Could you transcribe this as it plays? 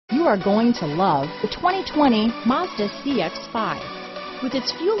you are going to love the 2020 Mazda CX-5. With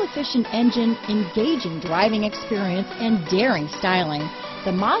its fuel-efficient engine, engaging driving experience, and daring styling,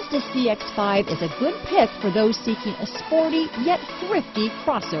 the Mazda CX-5 is a good pick for those seeking a sporty yet thrifty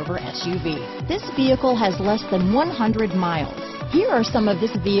crossover SUV. This vehicle has less than 100 miles. Here are some of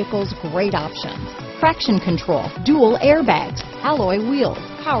this vehicle's great options: traction control, dual airbags, alloy wheels,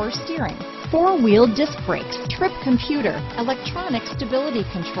 power steering, four-wheel disc brakes, trip computer, electronic stability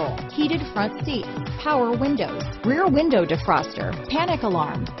control, heated front seats, power windows, rear window defroster, panic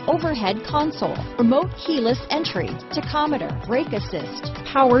alarm, overhead console, remote keyless entry, tachometer, brake assist,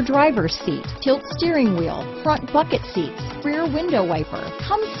 power driver's seat, tilt steering wheel, front bucket seats, rear window wiper.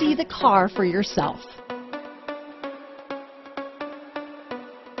 Come see the car for yourself.